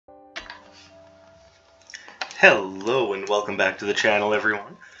Hello and welcome back to the channel,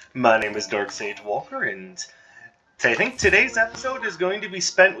 everyone. My name is Dark Sage Walker, and I think today's episode is going to be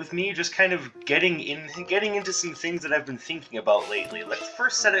spent with me just kind of getting into some things that I've been thinking about lately. Let's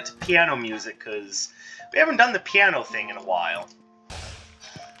first set it to piano music, because we haven't done the piano thing in a while.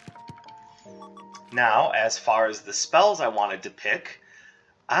 Now, as far as the spells I wanted to pick,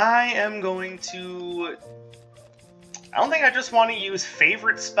 I am going to... I don't think I just want to use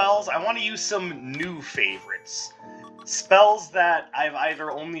favorite spells, I want to use some new favorites. Spells that I've either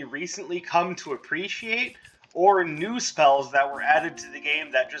only recently come to appreciate, or new spells that were added to the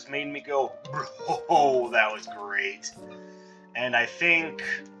game that just made me go, oh, that was great. And I think...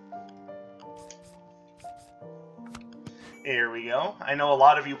 Here we go. I know a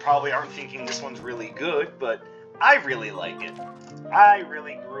lot of you probably aren't thinking this one's really good, but I really like it. I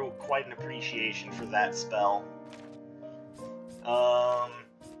really grew quite an appreciation for that spell.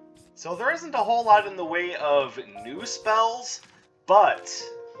 So there isn't a whole lot in the way of new spells, but,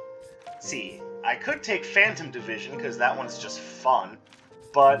 see, I could take Phantom Division, because that one's just fun,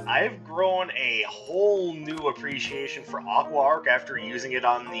 but I've grown a whole new appreciation for Aqua Arc after using it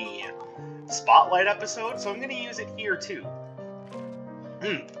on the Spotlight episode, so I'm going to use it here too.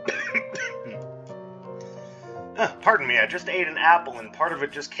 Pardon me, I just ate an apple and part of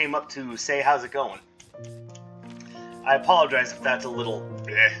it just came up to say how's it going. I apologize if that's a little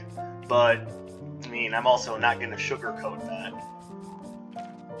bleh, but, I mean, I'm also not going to sugarcoat that.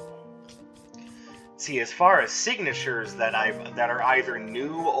 See, as far as signatures that are either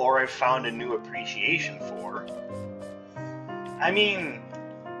new or I've found a new appreciation for, I mean,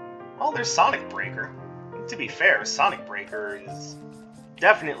 well, there's Sonic Breaker. To be fair, Sonic Breaker is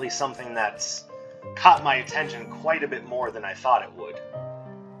definitely something that's caught my attention quite a bit more than I thought it would.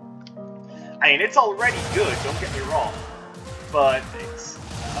 I mean, it's already good, don't get me wrong, but it's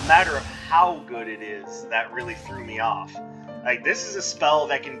a matter of how good it is that really threw me off. Like, this is a spell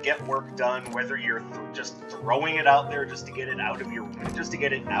that can get work done whether you're just throwing it out there just to get it out,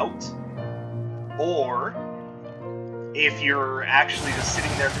 or if you're actually just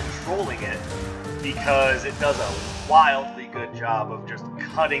sitting there controlling it, because it does a wildly good job of just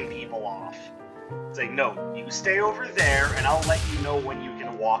cutting people off. It's like, no, you stay over there, and I'll let you know when you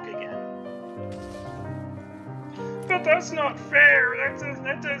can walk again. But that's not fair.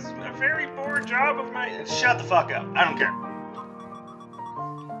 That does a very poor job of my... Shut the fuck up. I don't care.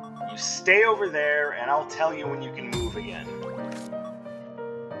 You stay over there, and I'll tell you when you can move again.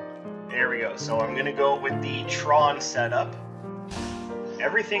 There we go. So I'm gonna go with the Tron setup.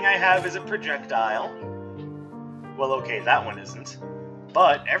 Everything I have is a projectile. Well, okay, that one isn't.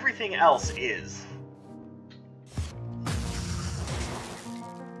 But everything else is.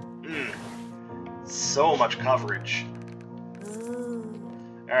 So much coverage.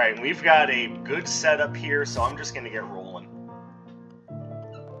 Alright, we've got a good setup here, so I'm just gonna get rolling.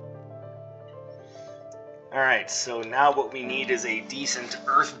 Alright, so now what we need is a decent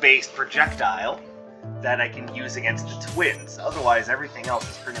Earth-based projectile that I can use against the twins. Otherwise, everything else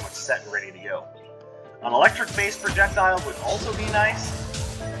is pretty much set and ready to go. An electric-based projectile would also be nice.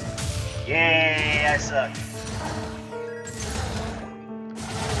 Yay, I suck.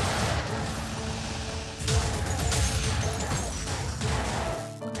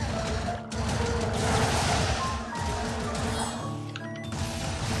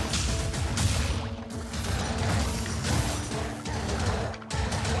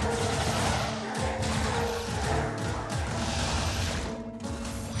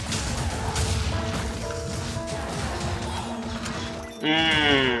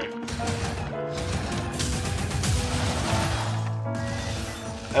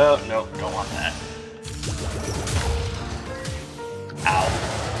 Oh, no, don't want that. Ow.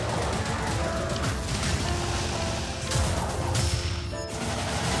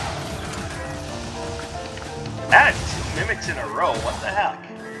 That had 2 mimics in a row, what the heck?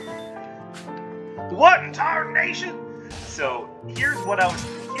 What in tarnation? So, here's what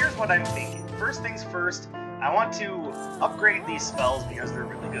I'm thinking. First things first, I want to upgrade these spells because they're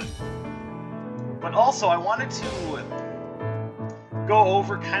really good. But also, I wanted to go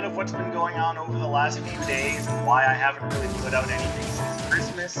over kind of what's been going on over the last few days and why I haven't really put out anything since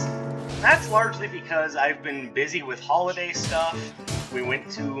Christmas. And that's largely because I've been busy with holiday stuff. We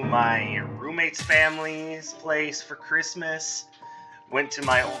went to my roommate's family's place for Christmas. Went to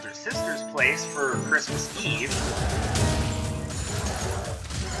my older sister's place for Christmas Eve.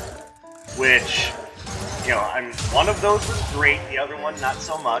 Which, you know, one of those was great, the other one not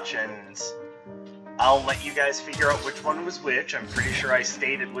so much, and I'll let you guys figure out which one was which. I'm pretty sure I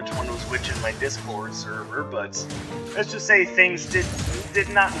stated which one was which in my Discord server, but let's just say things did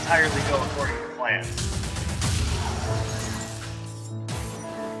not entirely go according to plan.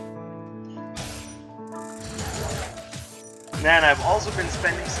 then I've also been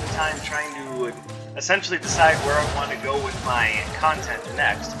spending some time trying to essentially decide where I want to go with my content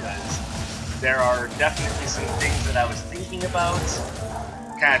next, because there are definitely some things that I was thinking about,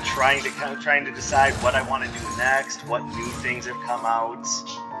 kind of trying to decide what I want to do next, what new things have come out,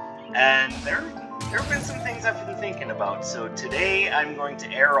 and there have been some things I've been thinking about. So today I'm going to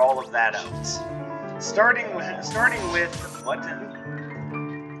air all of that out, starting with what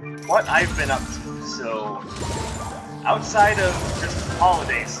I've been up to. So outside of just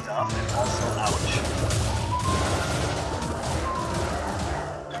holiday stuff, and also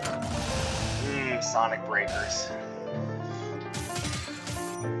Sonic Breakers.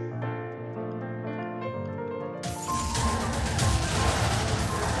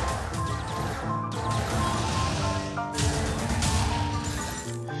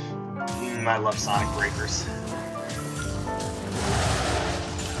 I love Sonic Breakers.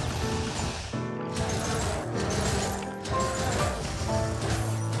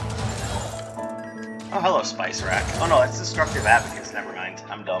 Oh, hello, Spice Rack. Oh no, that's Destructive Advocates. Never mind.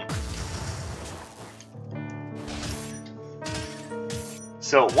 I'm dumb.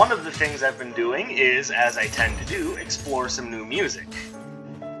 So, one of the things I've been doing is, as I tend to do, explore some new music.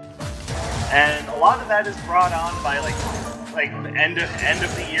 And a lot of that is brought on by, like end of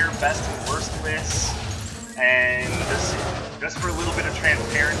the year best and worst lists. And just for a little bit of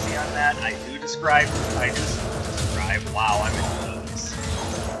transparency on that, I do subscribe. Wow, I'm in memes.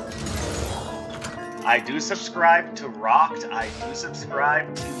 I do subscribe to Rocked. I do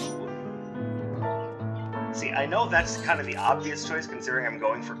subscribe to... See, I know that's kind of the obvious choice considering I'm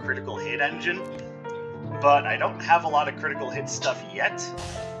going for Critical Hit Engine, but I don't have a lot of Critical Hit stuff yet.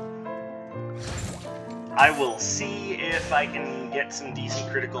 I will see if I can get some decent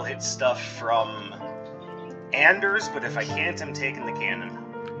Critical Hit stuff from Anders, but if I can't, I'm taking the Canon.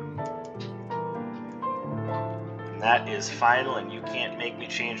 And that is final, and you can't make me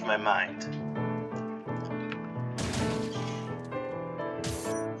change my mind.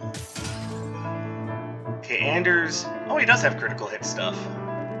 Okay, Anders... Oh, he does have Critical Hit stuff.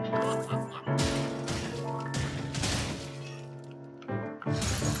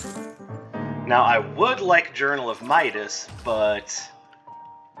 Now, I would like Journal of Midas, but...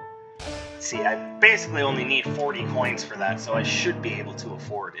 See, I basically only need 40 coins for that, so I should be able to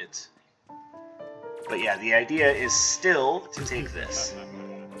afford it. But yeah, the idea is still to take this.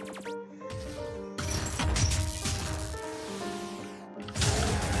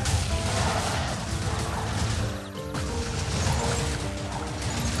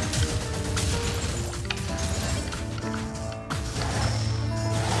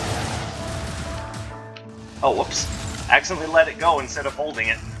 Oh, whoops. Accidentally let it go instead of holding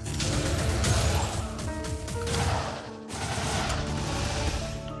it.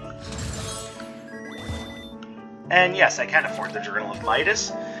 And yes, I can afford the Journal of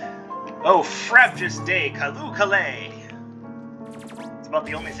Midas. Oh, Frabjous Day, Kalu Kalay! It's about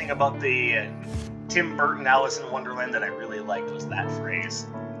the only thing about the Tim Burton Alice in Wonderland that I really liked was that phrase.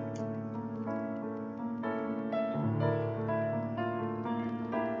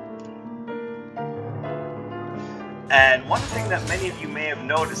 And one thing that many of you may have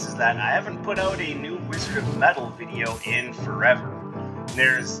noticed is that I haven't put out a new Wizard of Metal video in forever.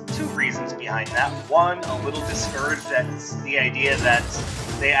 There's two reasons behind that. One, a little discouraged at the idea that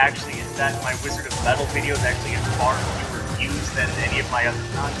my Wizard of Metal videos actually get far fewer views than any of my other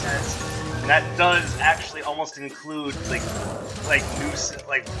content. And that does actually almost include like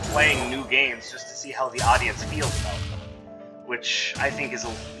playing new games just to see how the audience feels about them. Which I think is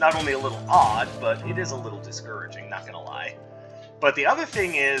not only a little odd, but it is a little discouraging, not gonna lie. But the other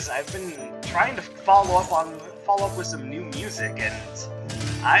thing is, I've been trying to follow up with some new music, and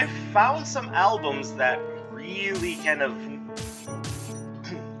I've found some albums that really kind of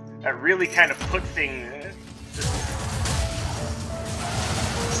put things.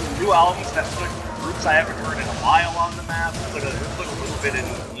 Some new albums that put groups I haven't heard in a while on the map, put a little bit of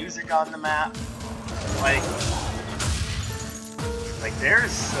new music on the map, Like,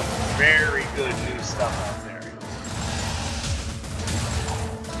 there's some very good new stuff out there.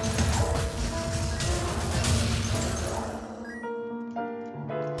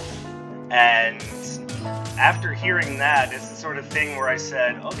 And after hearing that, it's the sort of thing where I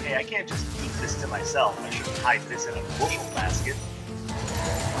said, okay, I can't just keep this to myself. I shouldn't hide this in a bushel basket.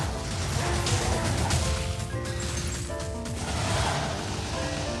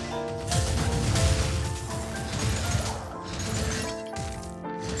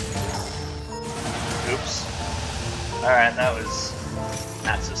 Oops. Alright, that was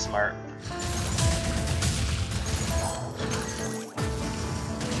not so smart.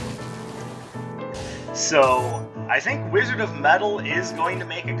 So, I think Wizard of Metal is going to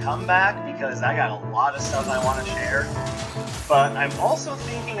make a comeback because I got a lot of stuff I want to share. But I'm also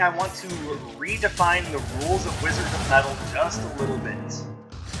thinking I want to redefine the rules of Wizard of Metal just a little bit.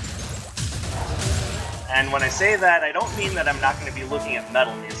 And when I say that, I don't mean that I'm not going to be looking at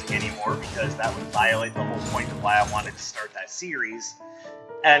metal music anymore, because that would violate the whole point of why I wanted to start that series.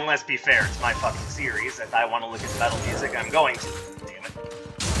 And let's be fair, it's my fucking series. If I want to look at metal music, I'm going to. Damn it.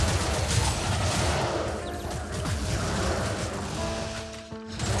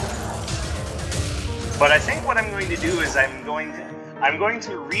 But I think what I'm going to do is I'm going to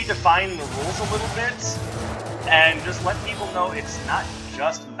redefine the rules a little bit, and just let people know it's not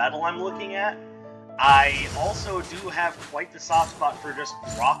just metal I'm looking at. I also do have quite the soft spot for just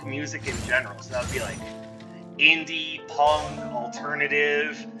rock music in general, so that would be like indie, punk,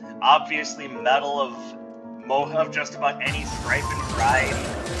 alternative, obviously metal of just about any stripe and variety.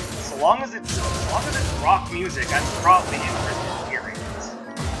 As long as it's rock music, I'm probably interested in hearing it.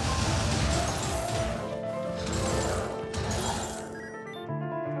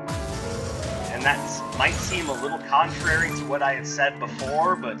 And that might seem a little contrary to what I had said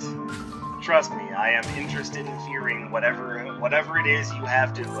before, but trust me, I am interested in hearing whatever it is you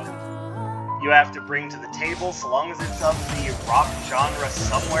have to bring to the table. So long as it's of the rock genre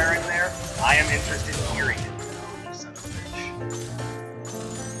somewhere in there, I am interested in hearing it. Oh, you son of a bitch.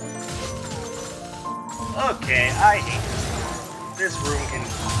 Okay, I hate this.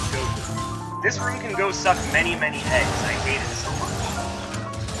 This room can go suck many, many eggs. I hate it so much.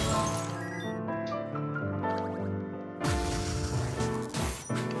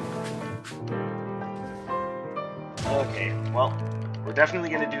 Okay, well, we're definitely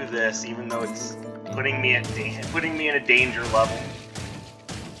going to do this, even though it's putting me in a danger level.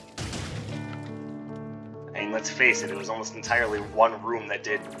 I mean, let's face it, it was almost entirely one room that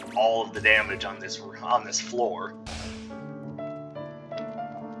did all of the damage on this floor.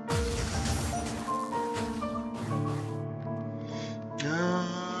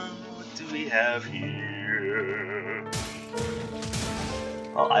 What do we have here?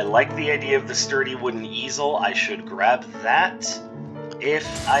 Well, I like the idea of the sturdy wooden easel. I should grab that if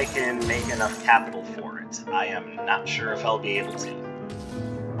I can make enough capital for it. I am not sure if I'll be able to.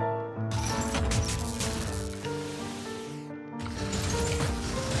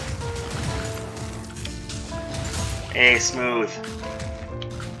 Hey, Smooth.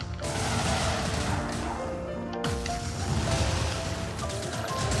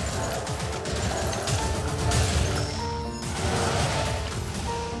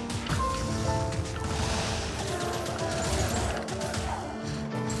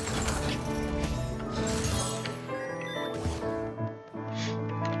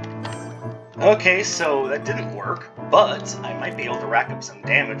 Okay, so that didn't work, but I might be able to rack up some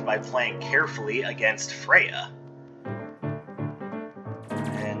damage by playing carefully against Freya.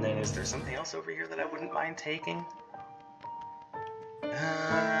 And then is there something else over here that I wouldn't mind taking?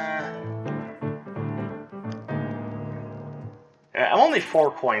 I'm only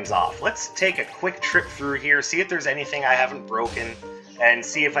 4 coins off. Let's take a quick trip through here, see if there's anything I haven't broken, and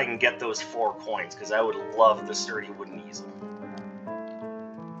see if I can get those 4 coins, because I would love the sturdy wooden easel.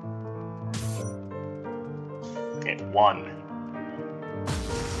 Okay, 1.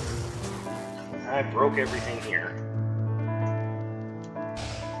 I broke everything here.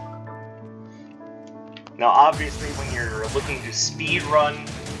 Now, obviously, when you're looking to speed run,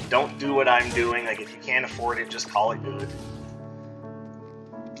 don't do what I'm doing. Like, if you can't afford it, just call it good.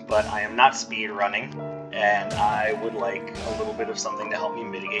 But I am not speed running, and I would like a little bit of something to help me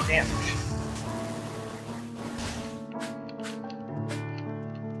mitigate damage.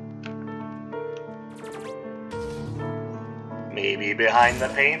 Maybe behind the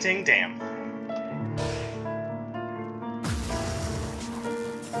painting? Damn.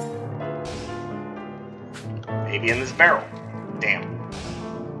 Maybe in this barrel? Damn.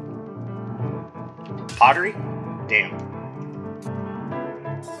 Pottery? Damn.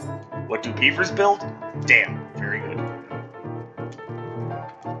 What do beavers build? Damn. Very good.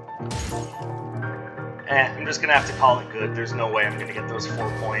 I'm just gonna have to call it good. There's no way I'm gonna get those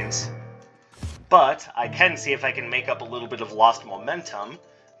 4 coins. But I can see if I can make up a little bit of lost momentum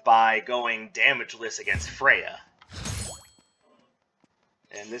by going damageless against Freya.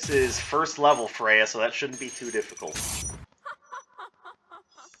 And this is first level Freya, so that shouldn't be too difficult.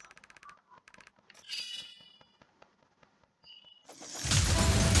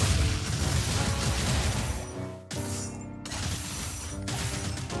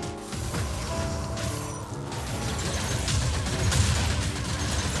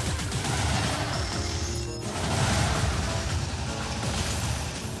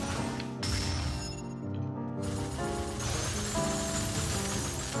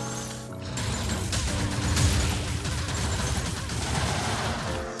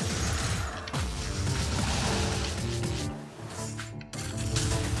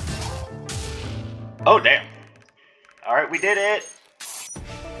 Oh, damn. Alright, we did it!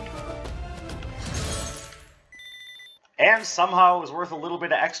 And somehow it was worth a little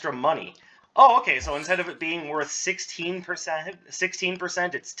bit of extra money. Oh, okay, so instead of it being worth 16%,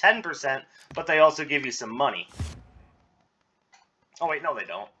 it's 10%, but they also give you some money. Oh wait, no they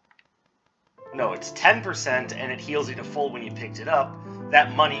don't. No, it's 10% and it heals you to full when you picked it up.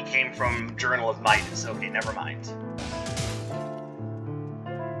 That money came from Journal of Midas. Okay, never mind.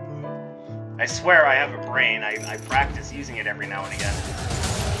 I swear I have a brain. I practice using it every now and again.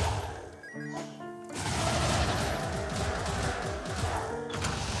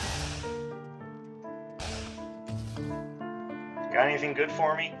 Got anything good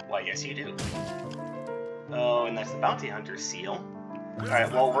for me? Why, yes you do. Oh, and that's the Bounty Hunter seal.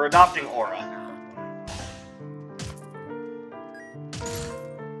 Alright, well, we're adopting Aura.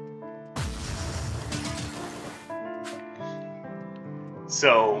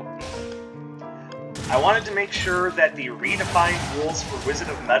 So, I wanted to make sure that the redefined rules for Wizard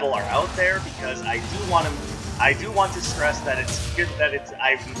of Metal are out there because I do want to stress that it's good that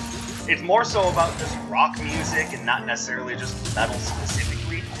it's more so about just rock music and not necessarily just metal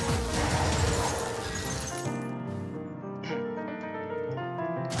specifically.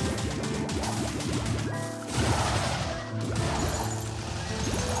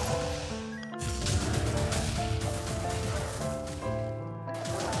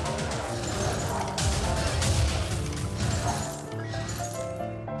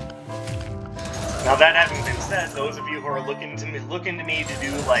 Now that having been said, those of you who are looking to me to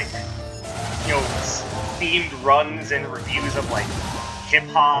do like, you know, themed runs and reviews of like hip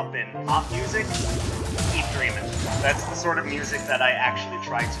hop and pop music, keep dreaming. That's the sort of music that I actually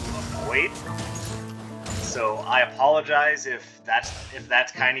try to avoid. So I apologize if that's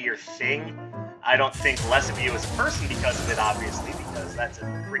kind of your thing. I don't think less of you as a person because of it, obviously, because that's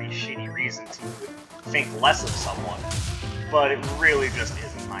a pretty shitty reason to think less of someone. But it really just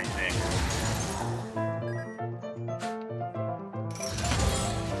isn't my thing.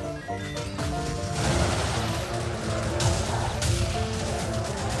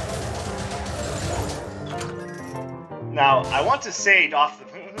 Now, I want to say off the,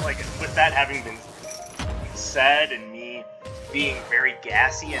 like, with that having been said and me being very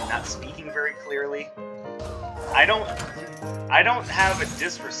gassy and not speaking very clearly, I don't have a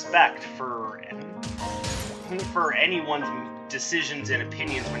disrespect for anyone's decisions and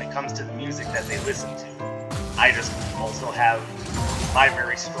opinions when it comes to the music that they listen to. I just also have my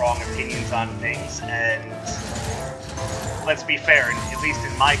very strong opinions on things, and let's be fair, at least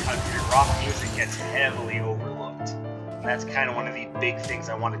in my country, rock music gets heavily overlooked. And that's kind of one of the big things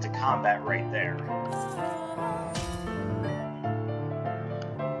I wanted to combat right there.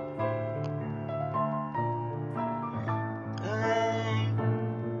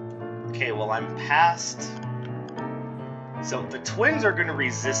 Okay, well I'm past. So the twins are going to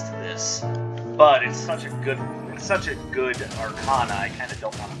resist this, but it's such a good Arcana. I kind of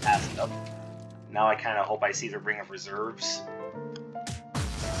don't want to pass it up. Now I kind of hope I see the Ring of Reserves.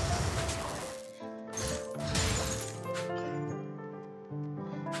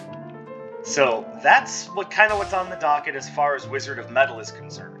 So that's what's on the docket as far as Wizard of Metal is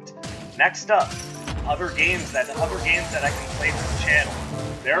concerned. Next up, other games that I can play for the channel.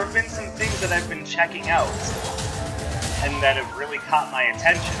 There have been some things that I've been checking out and that have really caught my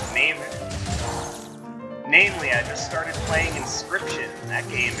attention. Namely, I just started playing Inscription. That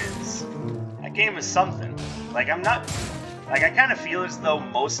game is something. Like I kind of feel as though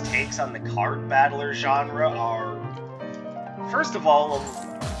most takes on the card battler genre are, first of all,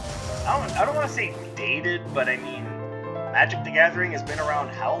 I don't want to say dated, but I mean, Magic the Gathering has been around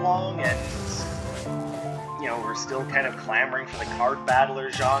how long, and, you know, we're still kind of clamoring for the card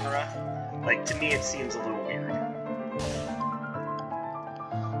battler genre. Like, to me, it seems a little weird.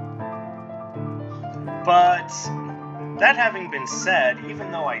 But, that having been said,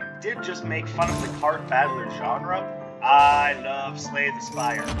 even though I did just make fun of the card battler genre, I love Slay the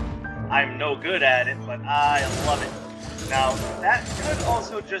Spire. I'm no good at it, but I love it. Now, that could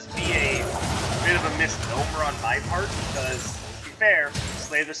also just be a bit of a misnomer on my part, because, to be fair,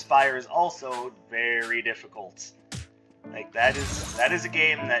 Slay the Spire is also very difficult. Like, that is a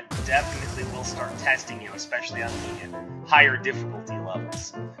game that definitely will start testing you, especially on the higher difficulty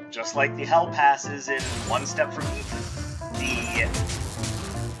levels. Just like the Hell Passes in One Step from Eden.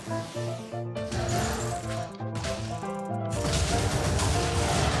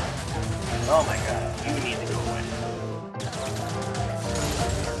 Oh my god, you need to go away.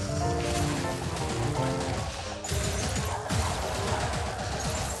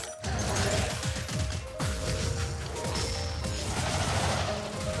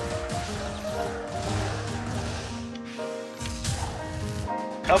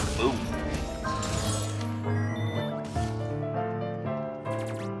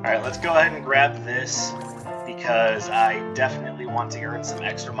 Alright, let's go ahead and grab this, because I definitely want to earn some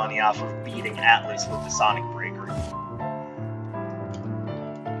extra money off of beating Atlas with the Sonic Breaker.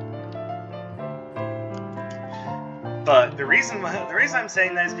 But the reason I'm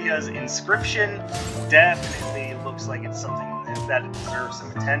saying that is because Inscription definitely looks like it's something that deserves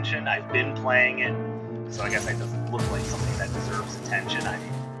some attention. I've been playing it, so I guess it doesn't look like something that deserves attention.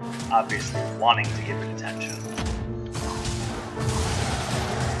 I'm obviously wanting to give it attention.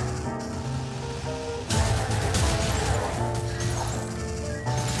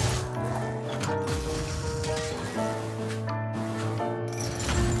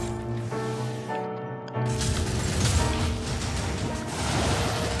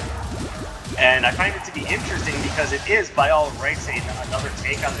 And I find it to be interesting because it is, by all rights, another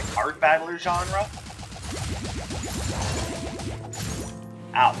take on the card battler genre.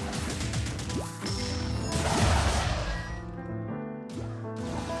 Ow.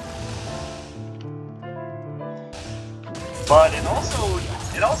 But it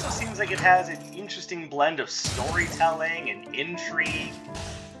also seems like it has an interesting blend of storytelling and intrigue.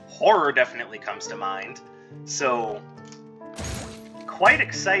 Horror definitely comes to mind. So quite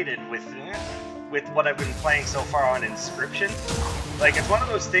excited with what I've been playing so far on Inscription. Like, it's one of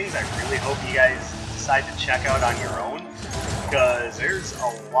those things I really hope you guys decide to check out on your own, because there's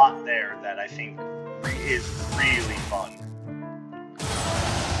a lot there that I think is really fun.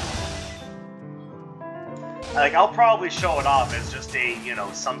 Like, I'll probably show it off as just a, you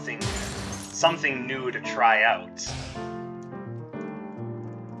know, something new to try out.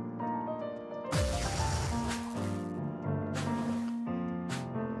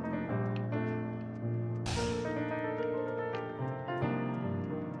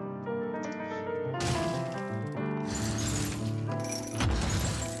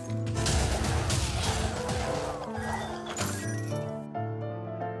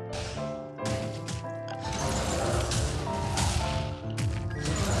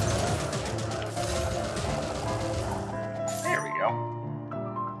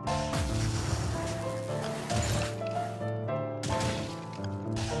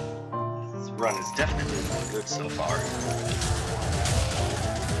 Run is definitely looking good so far.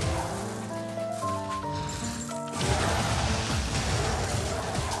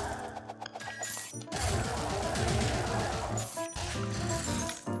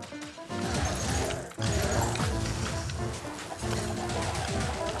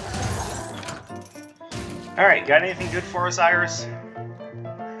 Alright, got anything good for us, Iris?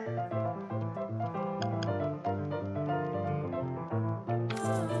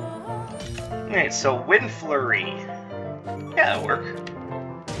 Alright, so Wind Flurry. Yeah, that'll work.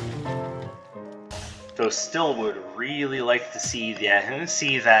 Though still would really like to see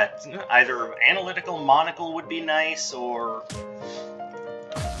that either Analytical Monocle would be nice, or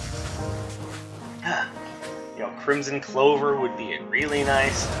you know, Crimson Clover would be really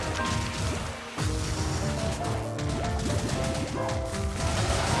nice.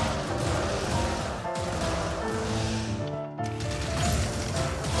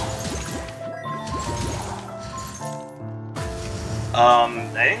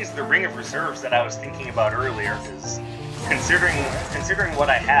 I think it's the Ring of Reserves that I was thinking about earlier, because considering what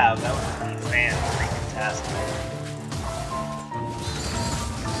I have, that would be fantastic.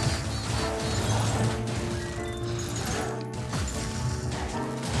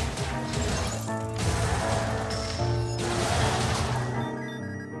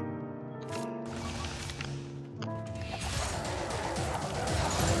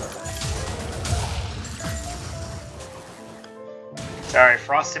 Alright,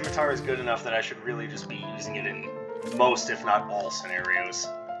 Frost Scimitar is good enough that I should really just be using it in most, if not all, scenarios.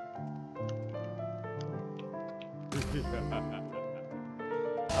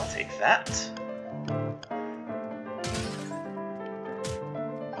 I'll take that.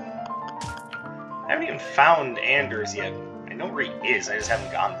 I haven't even found Anders yet. I know where he is, I just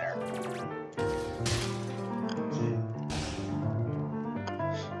haven't gone there.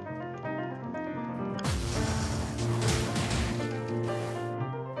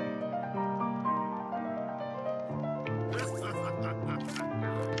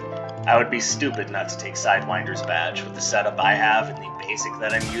 I would be stupid not to take Sidewinder's badge with the setup I have and the basic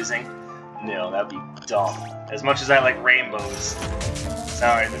that I'm using. No, that'd be dumb. As much as I like rainbows.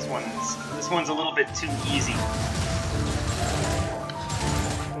 Sorry, this one's a little bit too easy.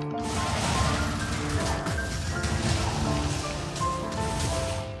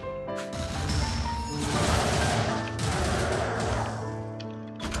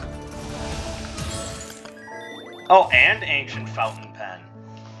 Oh, and Ancient Fountain Pen.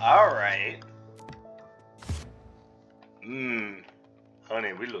 Alright.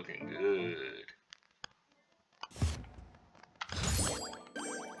 Honey, we're looking good.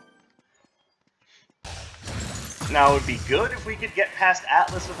 Now, it would be good if we could get past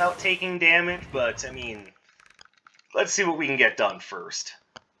Atlas without taking damage, but, I mean, let's see what we can get done first.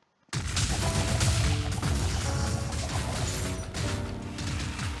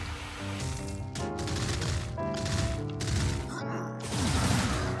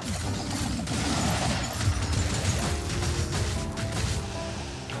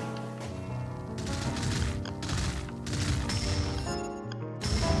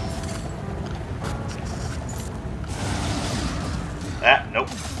 Nope.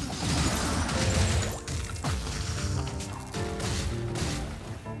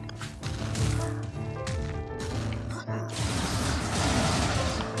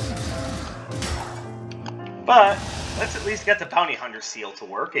 But let's at least get the Bounty Hunter seal to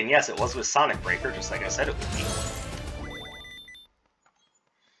work, and yes, it was with Sonic Breaker, just like I said it would be.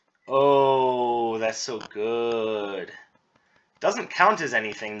 Oh, that's so good. Doesn't count as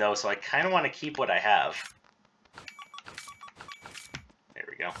anything, though, so I kind of want to keep what I have. There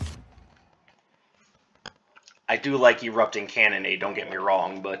we go. I do like Erupting Cannonade, don't get me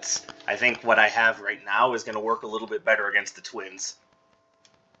wrong, but I think what I have right now is going to work a little bit better against the twins.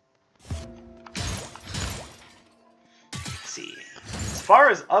 Let's see. As far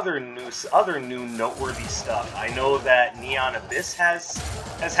as other new noteworthy stuff, I know that Neon Abyss has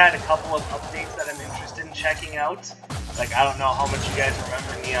had a couple of updates that I'm interested in checking out. Like, I don't know how much you guys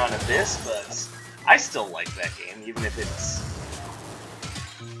remember Neon Abyss, but I still like that game, even if it's...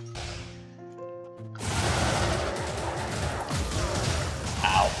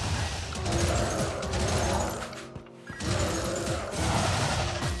 Ow.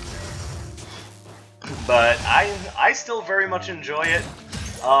 But I still very much enjoy it.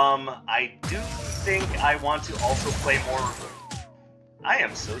 I do think I want to also play more... I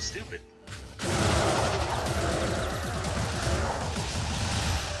am so stupid.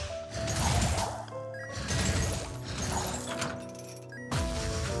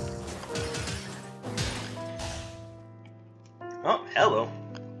 Oh, hello.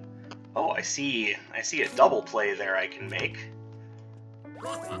 Oh, I see a double play there I can make.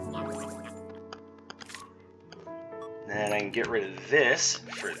 Then I can get rid of this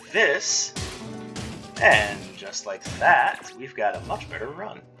for this, and just like that, we've got a much better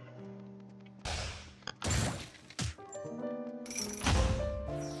run.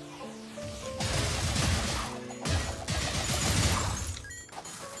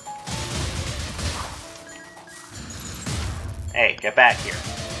 Hey, get back here.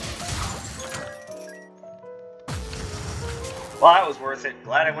 Well, that was worth it.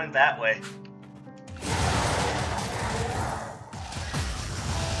 Glad I went that way.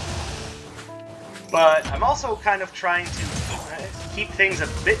 But I'm also kind of trying to keep things a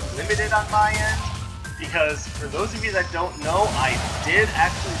bit limited on my end, because for those of you that don't know, I did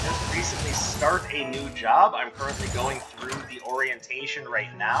actually just recently start a new job. I'm currently going through the orientation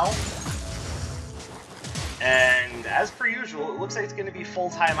right now. And as per usual, it looks like it's going to be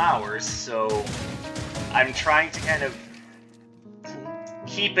full-time hours, so I'm trying to kind of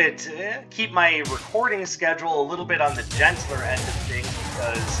keep my recording schedule a little bit on the gentler end of things,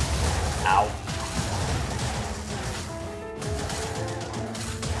 because, ow.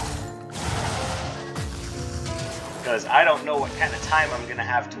 Because I don't know what kind of time I'm going to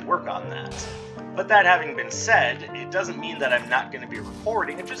have to work on that. But that having been said, it doesn't mean that I'm not going to be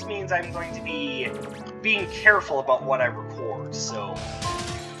recording, it just means I'm going to be being careful about what I record, so...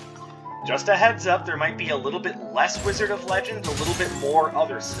 Just a heads up, there might be a little bit less Wizard of Legend, a little bit more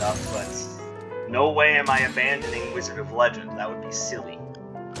other stuff, but no way am I abandoning Wizard of Legend, that would be silly.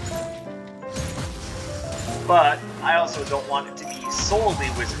 But I also don't want it to be solely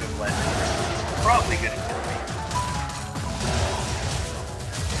Wizard of Legend, which is probably going to kill me.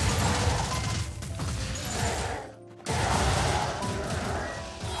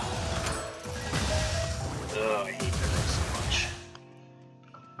 Ugh, I hate that so much.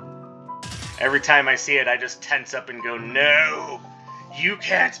 Every time I see it, I just tense up and go, no! You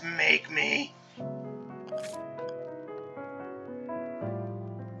can't make me!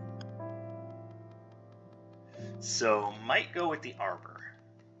 So, might go with the armor.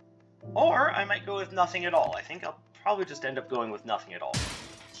 Or, I might go with nothing at all. I think I'll probably just end up going with nothing at all.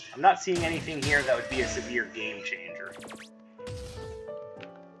 I'm not seeing anything here that would be a severe game changer.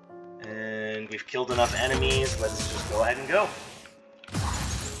 And we've killed enough enemies, let's just go ahead and go.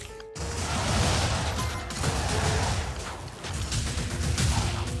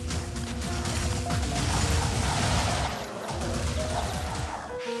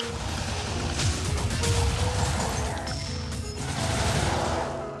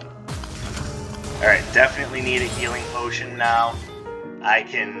 definitely need a healing potion now. I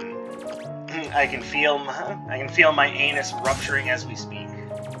can feel my anus rupturing as we speak.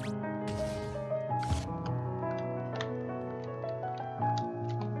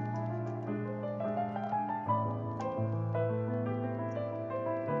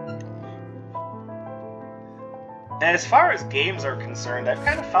 And as far as games are concerned, I've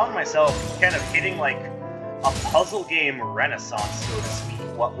kind of found myself kind of hitting like a puzzle game renaissance, so to speak.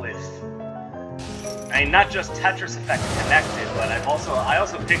 What with, I mean, not just Tetris Effect Connected, but I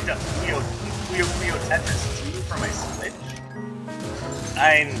also picked up Puyo Tetris 2 for my Switch.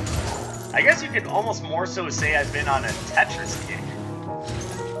 I guess you could almost more so say I've been on a Tetris kick.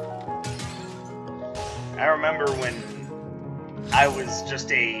 I remember when I was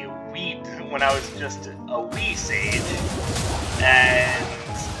just a Wii sage, and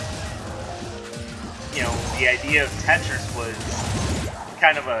you know, the idea of Tetris was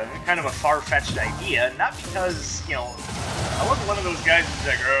kind of a far-fetched idea, not because, you know, I wasn't one of those guys who's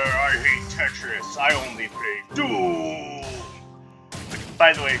like, I hate Tetris, I only play Doom.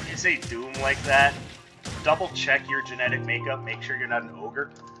 By the way, if you say Doom like that, double check your genetic makeup, make sure you're not an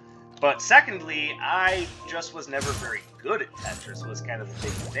ogre. But secondly, I just was never very good at Tetris, was kind of the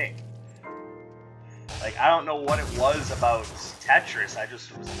big thing. Like, I don't know what it was about Tetris, I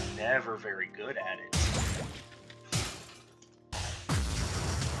just was never very good at it.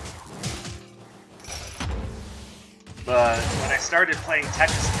 But when I started playing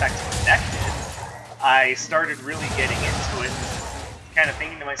Tetris Effect Connected, I started really getting into it, kind of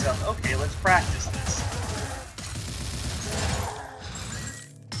thinking to myself, okay, let's practice this.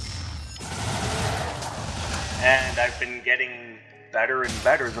 And I've been getting better and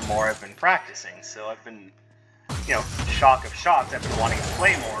better the more I've been practicing, so I've been, you know, shock of shocks, I've been wanting to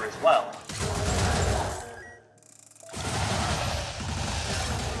play more as well.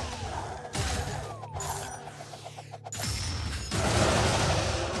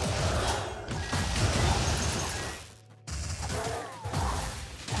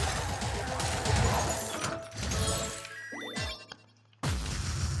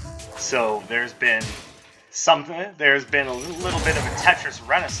 So there's been a little bit of a Tetris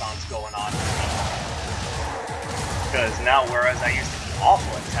renaissance going on for me. Because now, whereas I used to be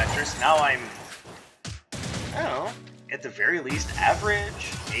awful at Tetris, now I'm, I don't know, at the very least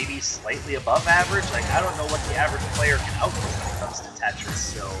average, maybe slightly above average. Like, I don't know what the average player can output when it comes to Tetris,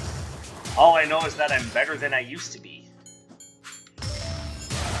 so all I know is that I'm better than I used to be.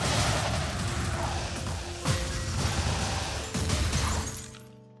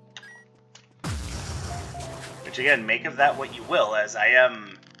 Which again, make of that what you will, as I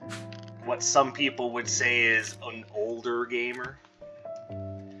am what some people would say is an older gamer.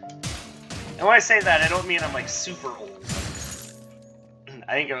 And when I say that, I don't mean I'm like super old.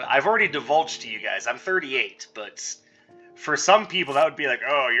 I think I've already divulged to you guys, I'm 38, but for some people that would be like,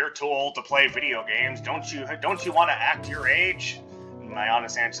 oh, you're too old to play video games, don't you want to act your age? And my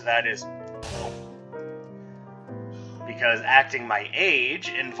honest answer to that is no. Because acting my age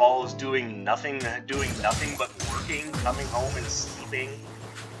involves doing nothing but working, coming home and sleeping,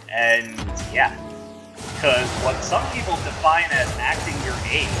 and yeah. Because what some people define as acting your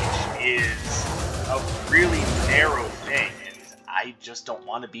age is a really narrow thing, and I just don't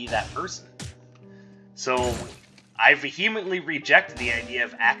want to be that person. So I vehemently reject the idea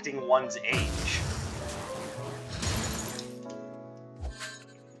of acting one's age.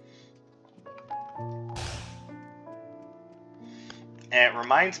 And it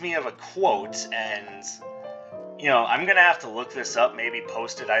reminds me of a quote, and, you know, I'm gonna have to look this up, maybe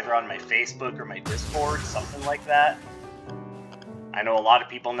post it either on my Facebook or my Discord, something like that. I know a lot of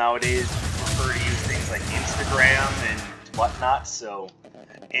people nowadays prefer to use things like Instagram and whatnot, so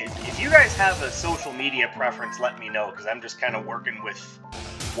if you guys have a social media preference, let me know, because I'm just kind of working with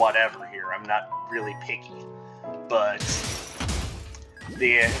whatever here. I'm not really picky. But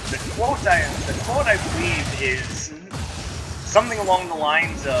the quote I believe is something along the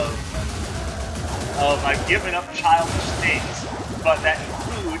lines of I've given up childish things, but that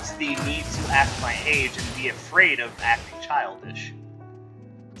includes the need to act my age and be afraid of acting childish.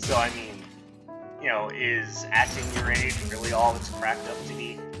 So, I mean, you know, is acting your age really all it's cracked up to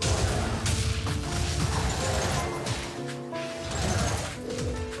be?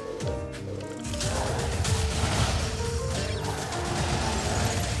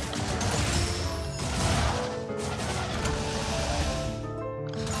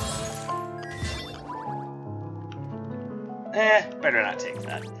 Better not take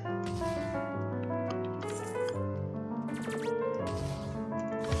that.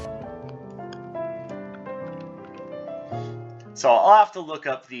 So I'll have to look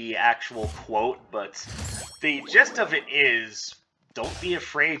up the actual quote, but the gist of it is, don't be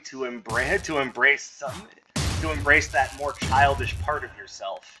afraid to embrace that more childish part of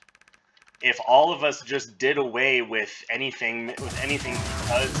yourself. If all of us just did away with anything because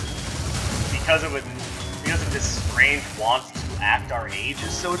of this strange want to act our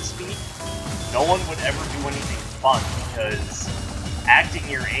ages, so to speak, no one would ever do anything fun, because acting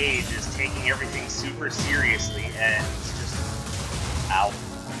your age is taking everything super seriously and just... Ow.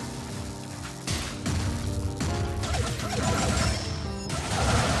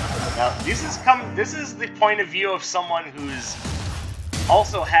 Now, this is the point of view of someone who's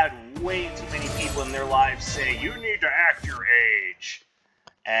also had way too many people in their lives say, you need to act your age.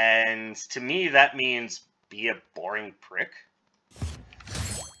 And to me, that means be a boring prick.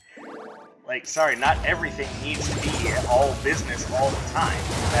 Like, sorry, not everything needs to be all business all the time.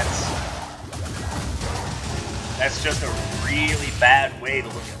 That's just a really bad way to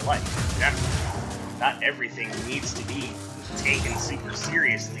look at life. Not everything needs to be taken super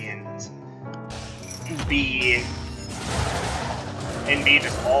seriously and be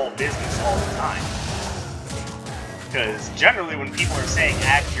just all business all the time. Because generally when people are saying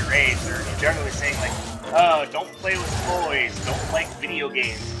act your age, they're generally saying like, don't play with toys, don't like video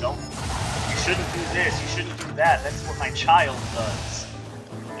games, you shouldn't do this, you shouldn't do that, that's what my child does.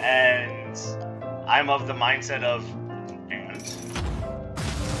 And I'm of the mindset of, and?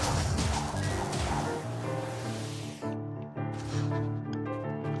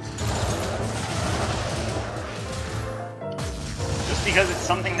 Just because it's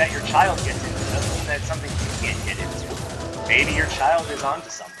something that your child gets into doesn't mean that it's something you can't get into. Maybe your child is onto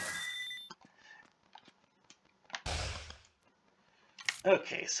something.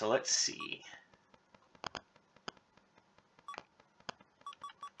 Okay, so let's see.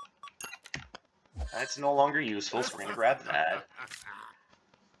 That's no longer useful, so we're gonna grab that.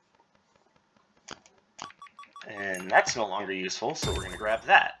 And that's no longer useful, so we're gonna grab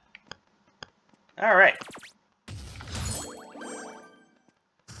that. Alright.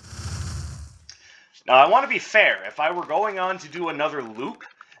 Now, I want to be fair. If I were going on to do another loop,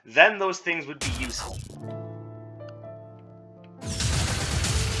 then those things would be useful.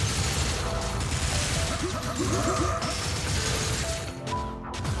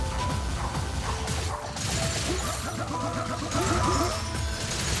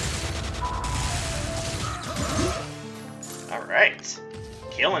 Alright.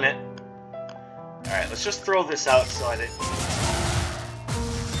 Killing it. Alright, let's just throw this out so I didn't...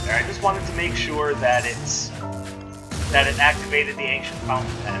 I just wanted to make sure that it activated the ancient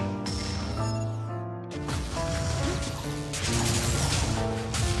fountain pen.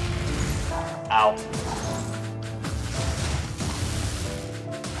 Ow.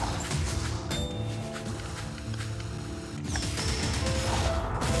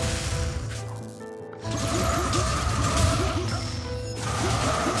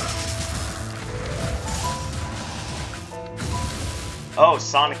 Oh,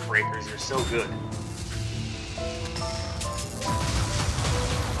 Sonic Breakers are so good.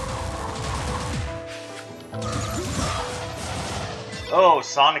 Oh,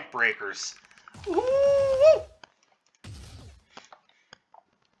 Sonic Breakers. Ooh.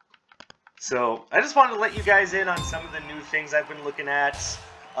 So, I just wanted to let you guys in on some of the new things I've been looking at.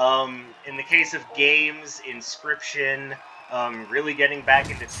 In the case of games, Inscription, really getting back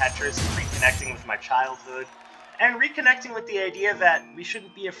into Tetris and reconnecting with my childhood. And reconnecting with the idea that we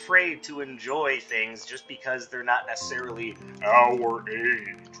shouldn't be afraid to enjoy things just because they're not necessarily our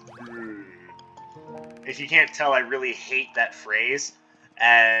age. If you can't tell, I really hate that phrase.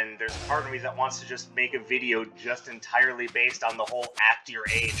 And there's a part of me that wants to just make a video just entirely based on the whole act your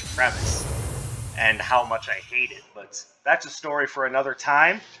age premise. And how much I hate it. But that's a story for another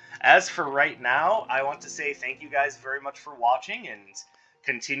time. As for right now, I want to say thank you guys very much for watching and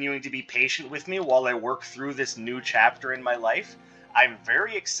continuing to be patient with me while I work through this new chapter in my life. I'm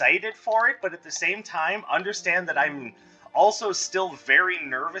very excited for it, but at the same time, understand that I'm also still very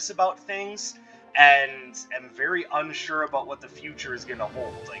nervous about things, and am very unsure about what the future is going to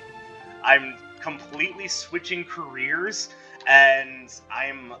hold. Like, I'm completely switching careers, and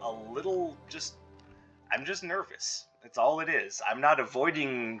I'm just nervous. That's all it is. I'm not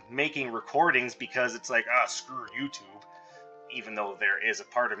avoiding making recordings because it's like, screw YouTube. Even though there is a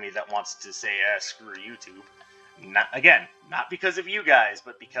part of me that wants to say, screw YouTube. Not because of you guys,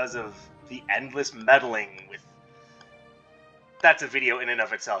 but because of the endless meddling with... That's a video in and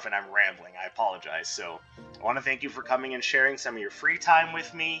of itself, and I'm rambling. I apologize. So, I want to thank you for coming and sharing some of your free time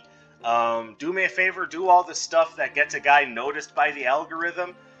with me. Do me a favor, do all the stuff that gets a guy noticed by the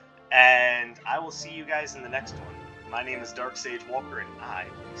algorithm, and I will see you guys in the next one. My name is Dark Sage Walker, and I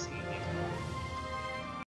will be seeing you